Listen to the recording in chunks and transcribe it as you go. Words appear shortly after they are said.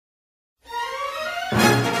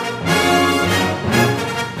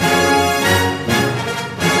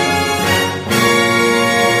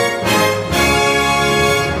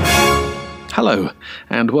Hello,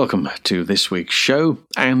 and welcome to this week's show.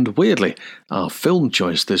 And weirdly, our film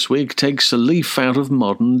choice this week takes a leaf out of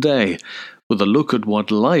modern day, with a look at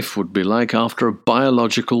what life would be like after a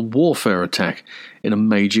biological warfare attack in a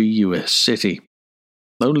major US city.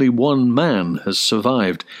 Only one man has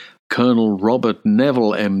survived, Colonel Robert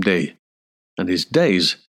Neville, MD, and his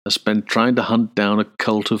days are spent trying to hunt down a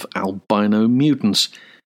cult of albino mutants.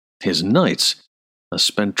 His nights are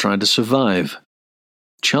spent trying to survive.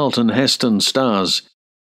 Charlton Heston stars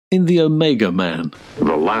in The Omega Man.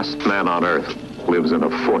 The last man on Earth lives in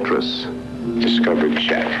a fortress. Discovered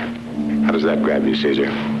check. How does that grab you, Caesar?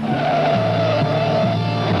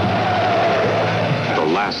 The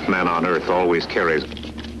last man on Earth always carries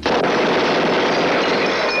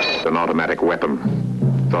an automatic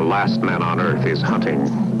weapon. The last man on Earth is hunting.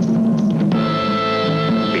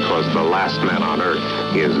 Because the last man on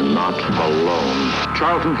Earth is not alone.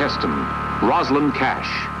 Charlton Heston, Rosalind Cash.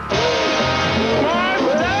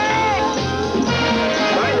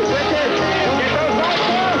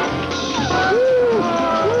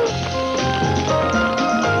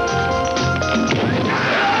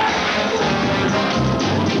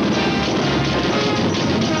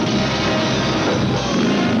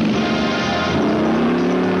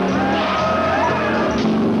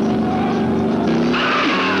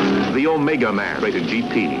 The Omega Man, rated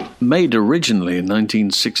GP. Made originally in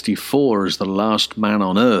 1964 as The Last Man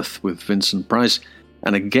on Earth with Vincent Price,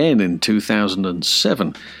 and again in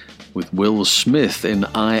 2007 with Will Smith in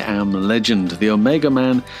I Am Legend, The Omega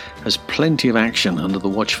Man has plenty of action under the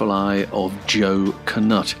watchful eye of Joe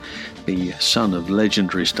Knut, the son of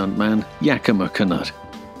legendary stuntman Yakima Knut.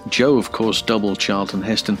 Joe, of course, doubled Charlton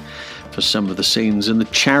Heston for some of the scenes in the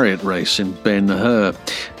chariot race in Ben-Hur.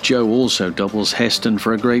 Joe also doubles Heston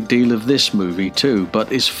for a great deal of this movie too,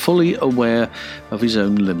 but is fully aware of his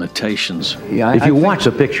own limitations. Yeah, if you watch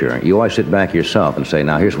a picture, you always sit back yourself and say,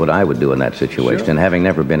 now here's what I would do in that situation. Sure. And having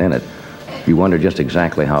never been in it, you wonder just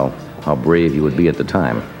exactly how brave you would be at the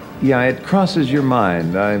time. Yeah, it crosses your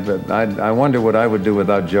mind. I wonder what I would do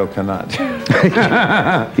without Joe Knut.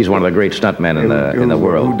 He's one of the great stuntmen in the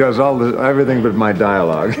world. Who does everything but my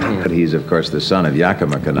dialogue. But he's, of course, the son of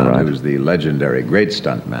Yakima Knut, right, who's the legendary great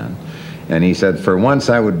stuntman. And he said, for once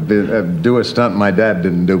I would do a stunt my dad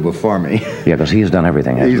didn't do before me. Yeah, because he's done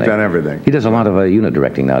everything, hasn't he? He's done everything. He does a lot of unit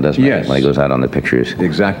directing now, doesn't he? Yes. When he goes out on the pictures.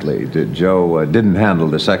 Exactly. Joe didn't handle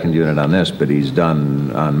the second unit on this, but he's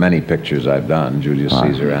done on many pictures I've done, Julius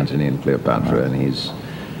Caesar, Antony and Cleopatra, and he's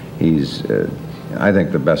I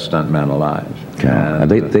think, the best stuntman alive. Yeah.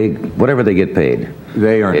 And they whatever they get paid,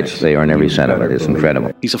 they earn it. They earn every cent of it. It's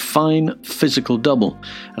incredible. He's a fine physical double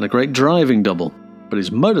and a great driving double, but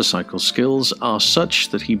his motorcycle skills are such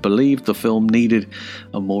that he believed the film needed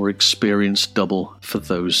a more experienced double for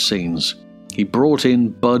those scenes. He brought in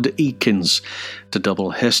Bud Ekins to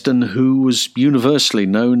double Heston, who was universally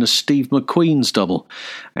known as Steve McQueen's double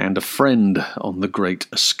and a friend on The Great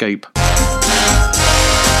Escape.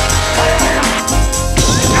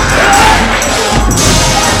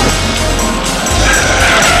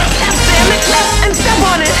 And step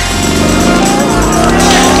on it!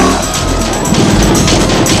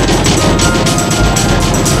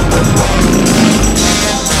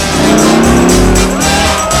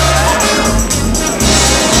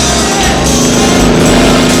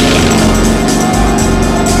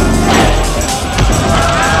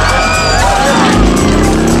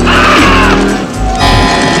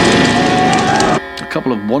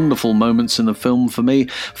 Couple of wonderful moments in the film for me.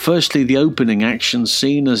 Firstly, the opening action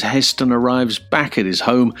scene as Heston arrives back at his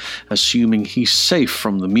home, assuming he's safe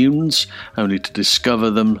from the mutants, only to discover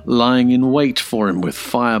them lying in wait for him with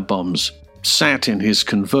firebombs. Sat in his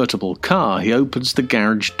convertible car, he opens the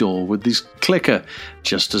garage door with his clicker,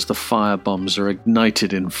 just as the firebombs are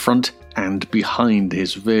ignited in front and behind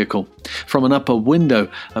his vehicle. From an upper window,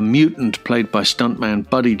 a mutant played by stuntman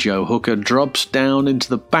Buddy Joe Hooker drops down into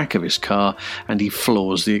the back of his car and he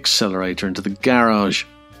floors the accelerator into the garage.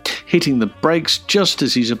 Hitting the brakes just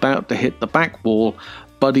as he's about to hit the back wall,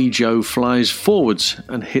 Buddy Joe flies forwards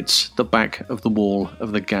and hits the back of the wall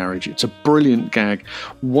of the garage. It's a brilliant gag,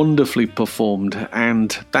 wonderfully performed,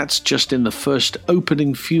 and that's just in the first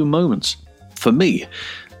opening few moments. For me,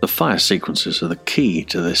 the fire sequences are the key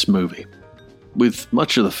to this movie. With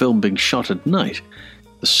much of the film being shot at night,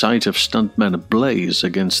 the sight of stuntmen ablaze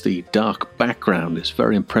against the dark background is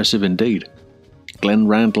very impressive indeed. Glenn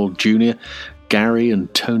Randall Jr., Gary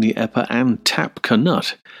and Tony Epper, and Tap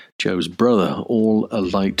Knut, Joe's brother, all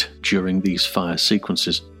alight during these fire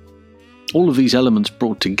sequences. All of these elements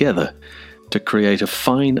brought together to create a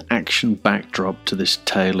fine action backdrop to this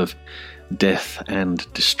tale of death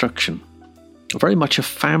and destruction. Very much a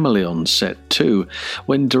family on set too.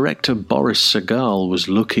 When director Boris Sagal was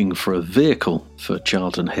looking for a vehicle for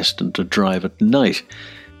Charlton Heston to drive at night,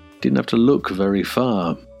 didn't have to look very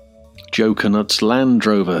far. Joe Knut's Land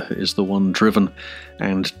Rover is the one driven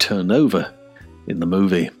and turned over in the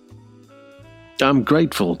movie. I'm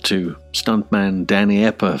grateful to stuntman Danny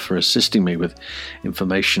Epper for assisting me with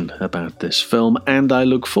information about this film, and I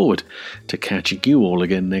look forward to catching you all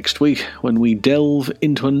again next week when we delve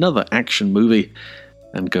into another action movie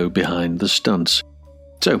and go behind the stunts.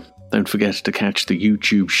 So, don't forget to catch the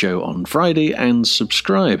YouTube show on Friday and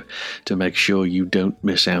subscribe to make sure you don't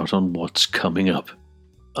miss out on what's coming up.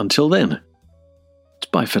 Until then, it's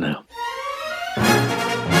bye for now.